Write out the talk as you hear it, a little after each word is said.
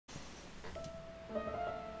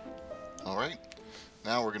Alright,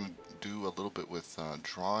 now we're going to do a little bit with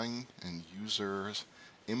drawing and users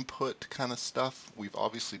input kind of stuff. We've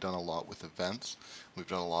obviously done a lot with events, we've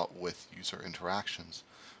done a lot with user interactions,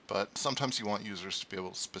 but sometimes you want users to be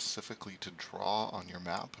able specifically to draw on your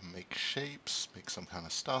map, make shapes, make some kind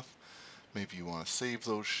of stuff. Maybe you want to save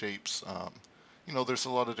those shapes. There's a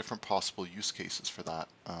lot of different possible use cases for that.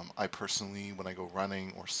 I personally, when I go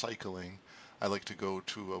running or cycling, I like to go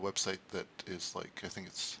to a website that is like, I think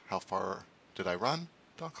it's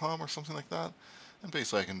howfardidIrun.com or something like that. And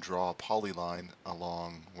basically I can draw a polyline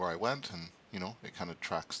along where I went, and it kind of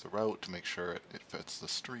tracks the route to make sure it fits the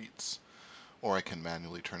streets, or I can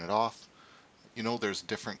manually turn it off. There's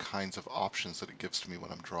different kinds of options that it gives to me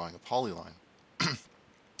when I'm drawing a polyline.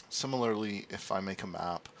 Similarly, if I make a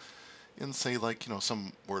map in, say, like,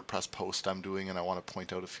 some WordPress post I'm doing and I want to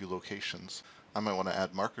point out a few locations, I might want to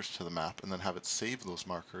add markers to the map and then have it save those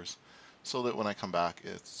markers so that when I come back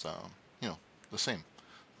it's, the same.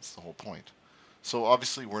 That's the whole point. So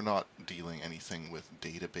obviously we're not dealing anything with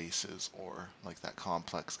databases or like that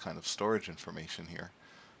complex kind of storage information here,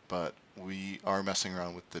 but we are messing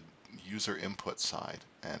around with the user input side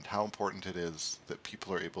and how important it is that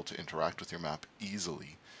people are able to interact with your map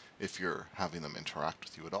easily if you're having them interact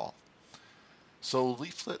with you at all. So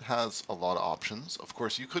Leaflet has a lot of options. Of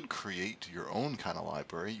course, you could create your own kind of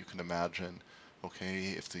library. You can imagine,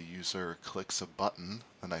 okay, if the user clicks a button,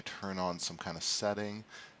 then I turn on some kind of setting,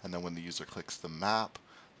 and then when the user clicks the map,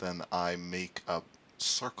 then I make a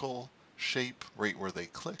circle shape right where they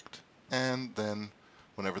clicked, and then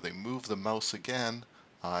whenever they move the mouse again,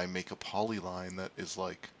 I make a polyline that is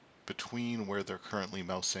like between where they're currently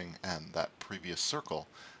mousing and that previous circle,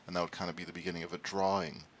 and that would kind of be the beginning of a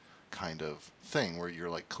drawing kind of thing where you're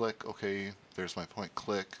like, click, okay, there's my point,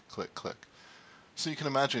 click, click, click. So you can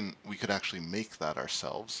imagine we could actually make that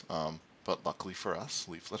ourselves, but luckily for us,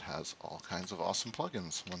 Leaflet has all kinds of awesome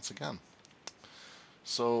plugins once again.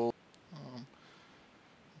 So,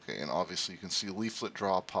 okay, and obviously you can see Leaflet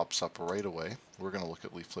Draw pops up right away. We're going to look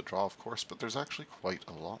at Leaflet Draw, of course, but there's actually quite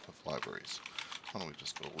a lot of libraries. Why don't we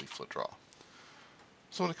just go to Leaflet Draw?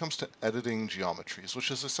 So when it comes to editing geometries,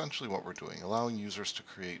 which is essentially what we're doing, allowing users to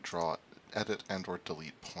create, draw, edit, and or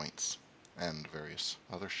delete points and various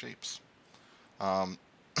other shapes.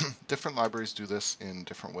 Different libraries do this in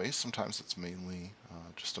different ways. Sometimes it's mainly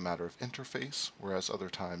just a matter of interface, whereas other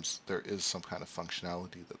times there is some kind of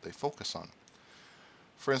functionality that they focus on.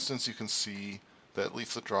 For instance, you can see that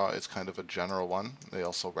Leaflet Draw is kind of a general one. They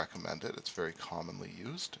also recommend it. It's very commonly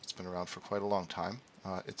used. It's been around for quite a long time.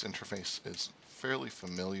 Its interface is fairly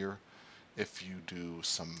familiar if you do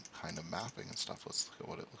some kind of mapping and stuff. Let's look at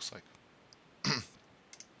what it looks like.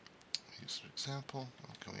 Use an example.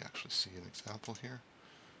 Oh, can we actually see an example here?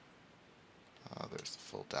 There's the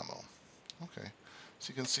full demo. Okay, so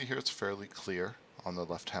you can see here it's fairly clear on the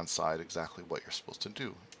left-hand side exactly what you're supposed to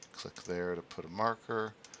do. Click there to put a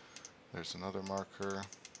marker. There's another marker.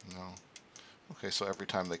 No. Okay, so every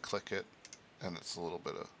time they click it, and it's a little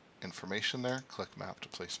bit of information there, click map to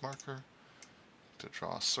place marker, to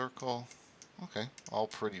draw a circle. Okay, all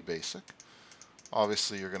pretty basic.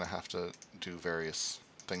 Obviously you're going to have to do various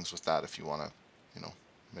things with that if you want to,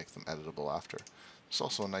 make them editable after. There's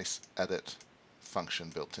also a nice edit function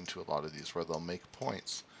built into a lot of these where they'll make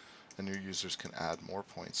points and your users can add more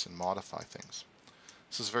points and modify things.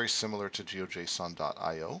 This is very similar to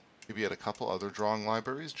geojson.io. Maybe add a couple other drawing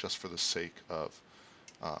libraries just for the sake of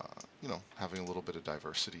having a little bit of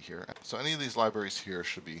diversity here. So any of these libraries here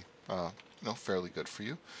should be fairly good for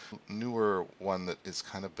you. Newer one that is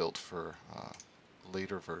kind of built for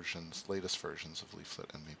latest versions of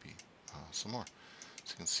Leaflet, and maybe some more.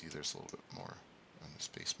 So you can see there's a little bit more on this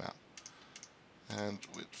base map. And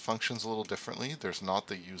it functions a little differently. There's not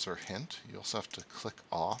the user hint. You also have to click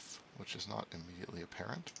off, which is not immediately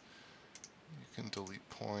apparent. You can delete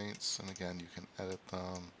points, and again you can edit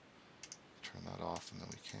them. Turn that off, and then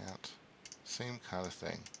we can't. Same kind of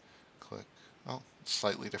thing. Click. Oh,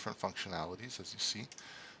 slightly different functionalities, as you see.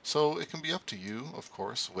 So it can be up to you, of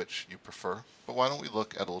course, which you prefer. But why don't we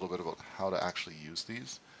look at a little bit about how to actually use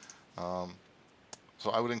these. So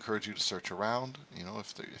I would encourage you to search around.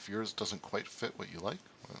 If yours doesn't quite fit what you like,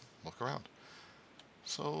 well, look around.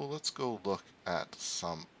 So let's go look at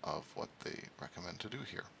some of what they recommend to do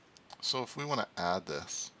here. So if we want to add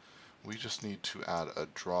this, we just need to add a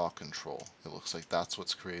draw control. It looks like that's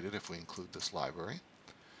what's created if we include this library.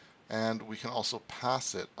 And we can also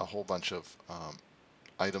pass it a whole bunch of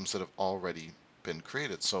items that have already been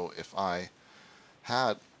created. So if I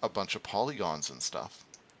had a bunch of polygons and stuff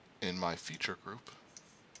in my feature group,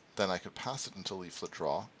 then I could pass it into Leaflet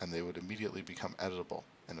Draw and they would immediately become editable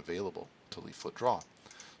and available to Leaflet Draw.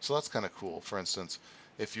 So that's kind of cool. For instance,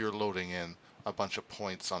 if you're loading in a bunch of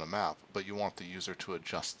points on a map, but you want the user to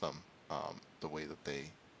adjust them the way that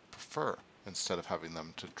they prefer, instead of having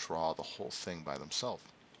them to draw the whole thing by themselves,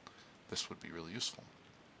 this would be really useful.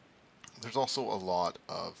 There's also a lot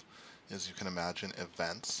of, as you can imagine,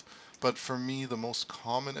 events, but for me the most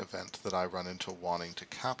common event that I run into wanting to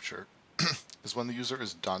capture is when the user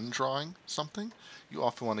is done drawing something. You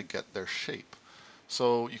often want to get their shape.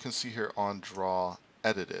 So you can see here on draw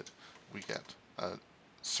edited, we get a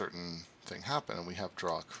certain thing happen, and we have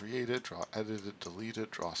draw created, draw edited,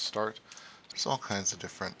 deleted, draw start. There's all kinds of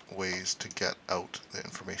different ways to get out the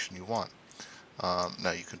information you want.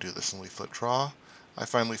 Now you can do this in Leaflet Draw. I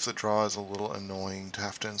find Leaflet Draw is a little annoying to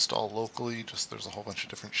have to install locally. Just there's a whole bunch of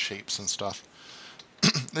different shapes and stuff.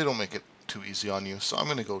 They don't make it too easy on you, so I'm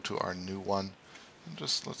going to go to our new one and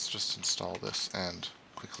let's just install this and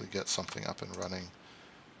quickly get something up and running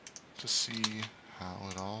to see how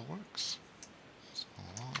it all works. So,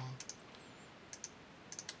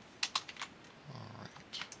 alright,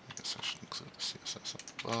 I guess I should include the CSS up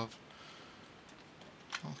above.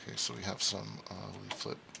 Okay, so we have some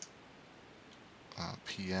leaflet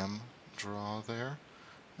PM draw there.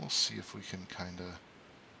 We'll see if we can kind of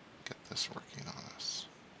get this working on us.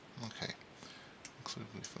 Okay, include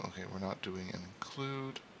leaflet. Okay, we're not doing an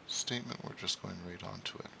include statement, we're just going right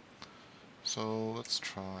onto it. So let's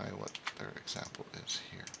try what their example is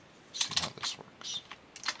here. See how this works.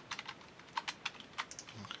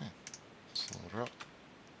 Okay, let's load her up.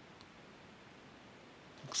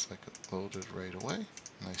 Looks like it loaded right away.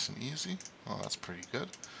 Nice and easy. Oh, that's pretty good.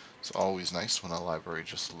 It's always nice when a library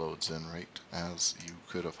just loads in right as you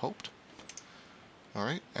could have hoped.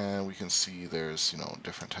 Alright, and we can see there's,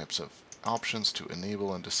 different types of options to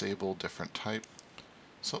enable and disable different type.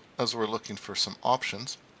 So as we're looking for some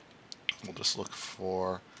options, we'll just look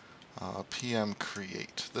for PM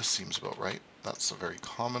create. This seems about right. That's a very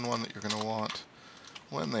common one that you're going to want.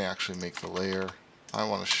 When they actually make the layer, I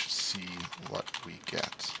want to see what we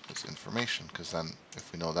get as information, because then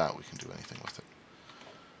if we know that, we can do anything with it.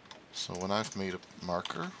 So when I've made a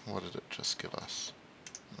marker, what did it just give us?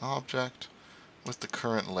 An object with the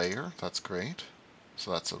current layer. That's great.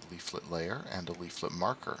 So that's a leaflet layer and a leaflet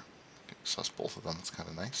marker. It gives us both of them. It's kind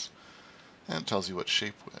of nice. And it tells you what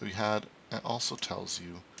shape we had. It also tells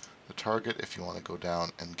you the target if you want to go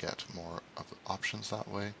down and get more of the options that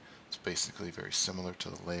way. It's basically very similar to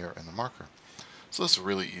the layer and the marker. So this is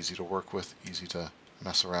really easy to work with, easy to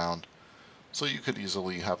mess around. So you could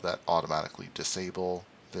easily have that automatically disable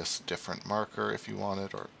this different marker if you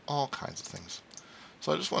wanted, or all kinds of things.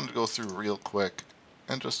 So I just wanted to go through real quick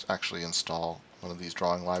and just actually install one of these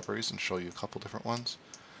drawing libraries and show you a couple different ones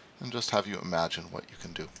and just have you imagine what you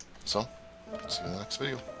can do. So, see you in the next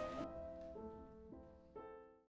video.